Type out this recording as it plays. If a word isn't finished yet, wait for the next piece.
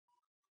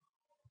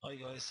Hi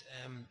guys,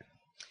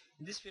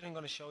 in this video I'm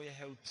going to show you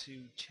how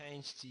to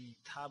change the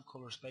tab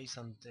colors based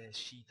on the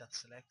sheet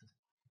that's selected.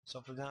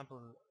 So for example,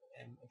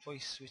 if I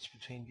switch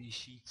between these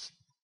sheets,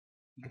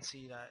 you can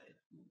see that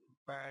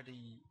bar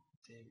the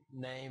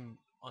name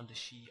on the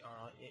sheet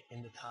or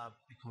in the tab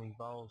becoming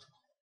bold,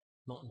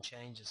 nothing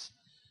changes.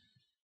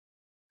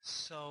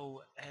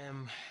 So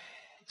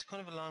it's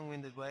kind of a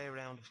long-winded way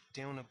around of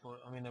doing it, but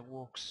I mean it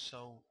works.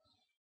 So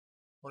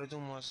what I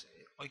done was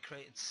I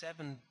created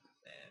 7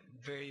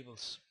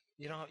 variables.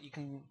 You don't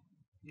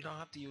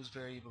have to use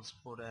variables,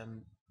 but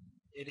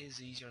it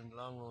is easier in the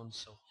long run.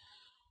 So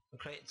I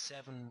created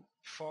 7.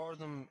 4 of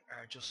them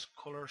are just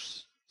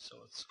colors,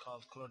 so it's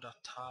called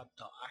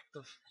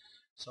color.tab.active.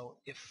 So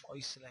if I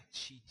select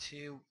sheet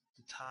 2,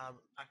 the tab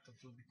active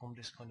will become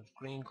this kind of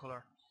green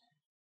color.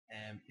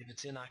 If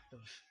it's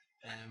inactive,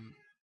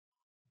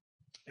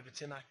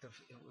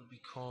 it will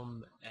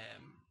become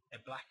a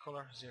black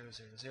color,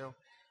 000.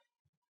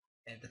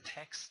 The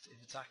text, if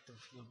it's active,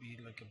 will be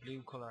like a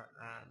blue color,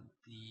 and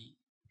the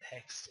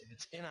text, if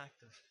it's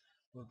inactive,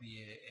 will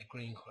be a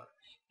green color.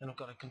 Then I've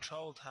got a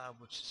control tab,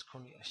 which is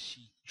currently a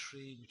sheet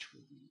 3, which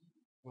will be,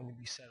 when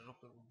we set it up,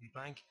 it will be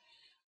blank.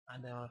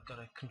 And then I've got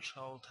a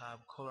control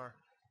tab color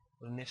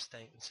with an if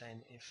statement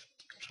saying if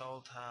the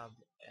control tab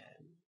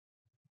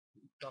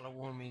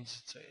 $1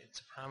 means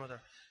it's a parameter.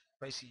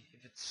 Basically,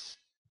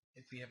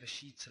 if we have a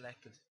sheet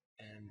selected,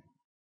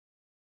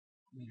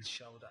 we'll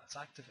show that it's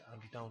active, and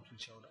if we don't, we'll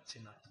show that it's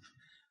inactive.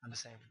 And the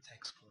same for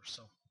text color.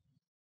 So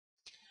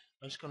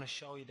I'm just going to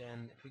show you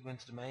then, if we go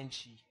into the main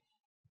sheet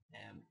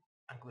and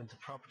go into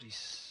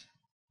properties.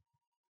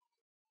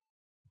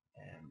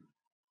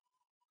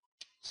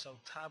 So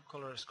tab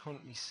color is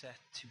currently set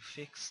to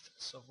fixed.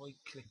 So if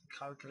I click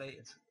calculate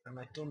it, and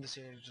I've done this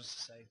here just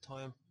to save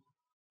time,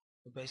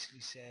 I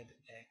basically said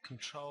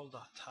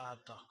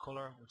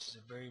control.tab.color, which is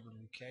a variable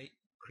we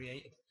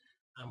created,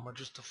 and we're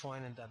just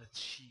defining that it's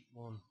sheet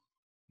 1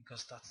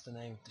 because that's the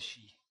name of the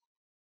sheet.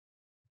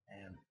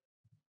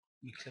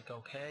 We click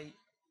OK,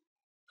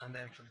 and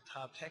then for the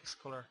tab text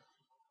color,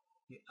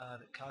 you add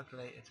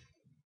calculate it.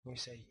 We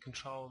say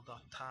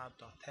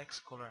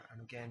control.tab.text color,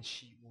 and again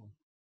sheet 1.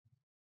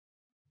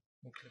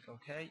 We click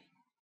OK.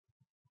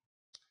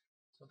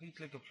 So if you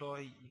click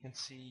apply, you can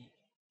see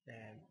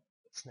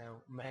it's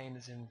now main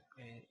is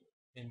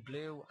in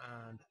blue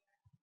and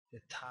the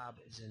tab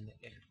is in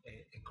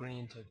a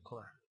green type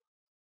color.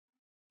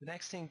 The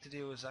next thing to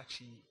do is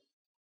actually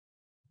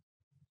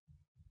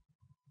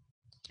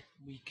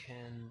we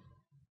can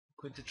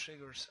go into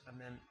triggers and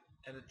then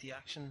edit the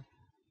action.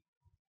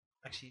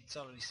 Actually, it's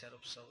already set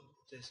up, so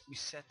we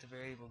set the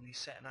variable, we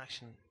set an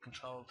action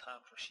control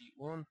tab for sheet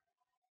 1,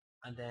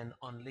 and then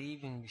on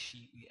leaving the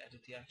sheet we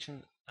edit the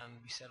action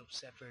and we set up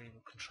set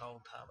variable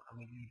control tab and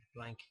we leave it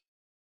blank.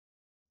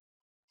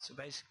 So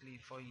basically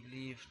if I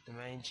leave the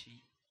main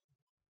sheet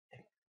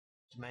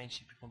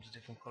becomes a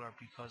different color,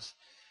 because,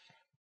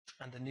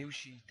 and the new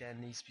sheet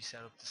then needs to be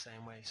set up the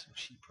same way. So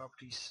sheet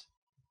properties,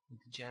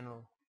 into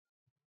general,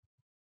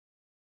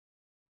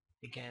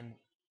 again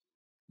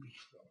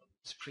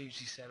it's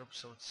previously set up,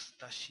 so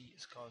that sheet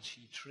is called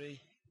sheet 3,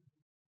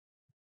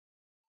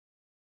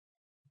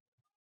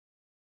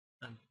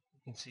 and you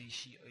can see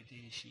sheet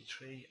ID is sheet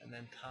 3, and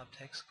then tab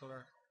text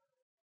color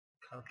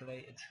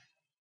calculated,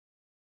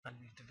 and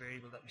with the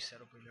variable that we set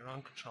up earlier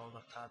on,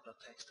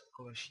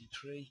 control.tab.text.color sheet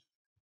 3.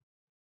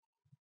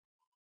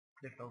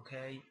 Click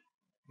OK,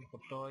 click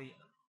apply.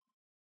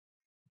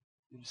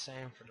 Do the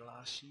same for the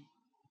last sheet,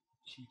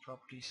 sheet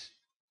properties,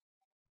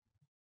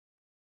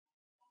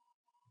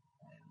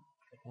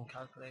 click on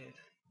calculated,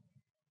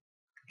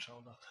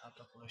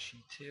 control.tab.color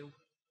sheet 2. You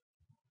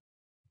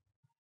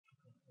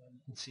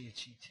can see it's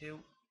sheet 2,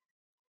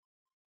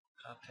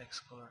 tab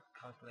text color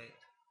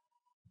calculated.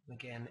 And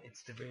again,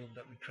 it's the variable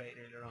that we created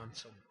earlier on,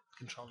 so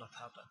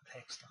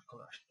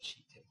control.tab.text.color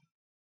sheet 2.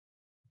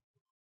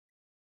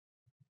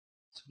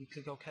 So we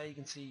click OK, you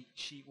can see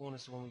sheet 1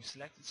 is the one we've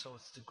selected, so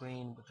it's the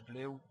green with the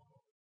blue.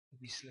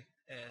 If we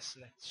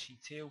select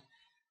sheet 2,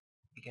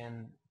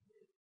 again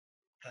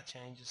that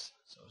changes.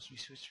 So as we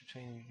switch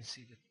between, you can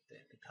see that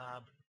the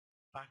tab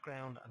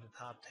background and the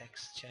tab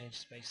text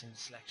changes based on the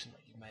selection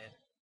that you've made.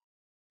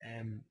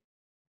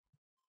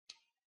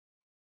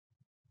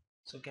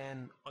 So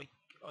again,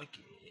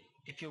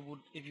 if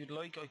you'd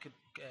like, I could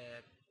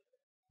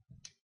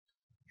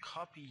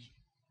copy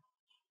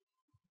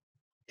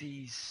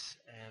these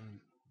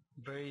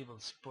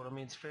variables, but I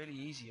mean it's fairly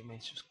easy. I mean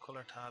it's just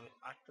color tab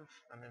active,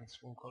 and then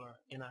it's one color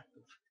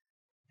inactive,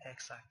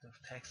 text active,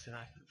 text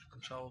inactive,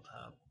 control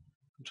tab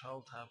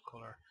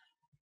color,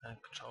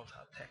 and control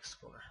tab text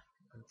color,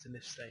 and it's an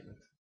if statement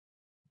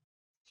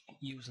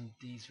using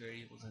these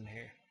variables in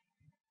here.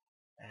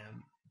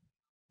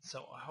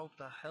 So I hope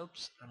that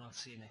helps, and I'll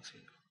see you next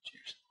video.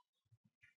 Cheers.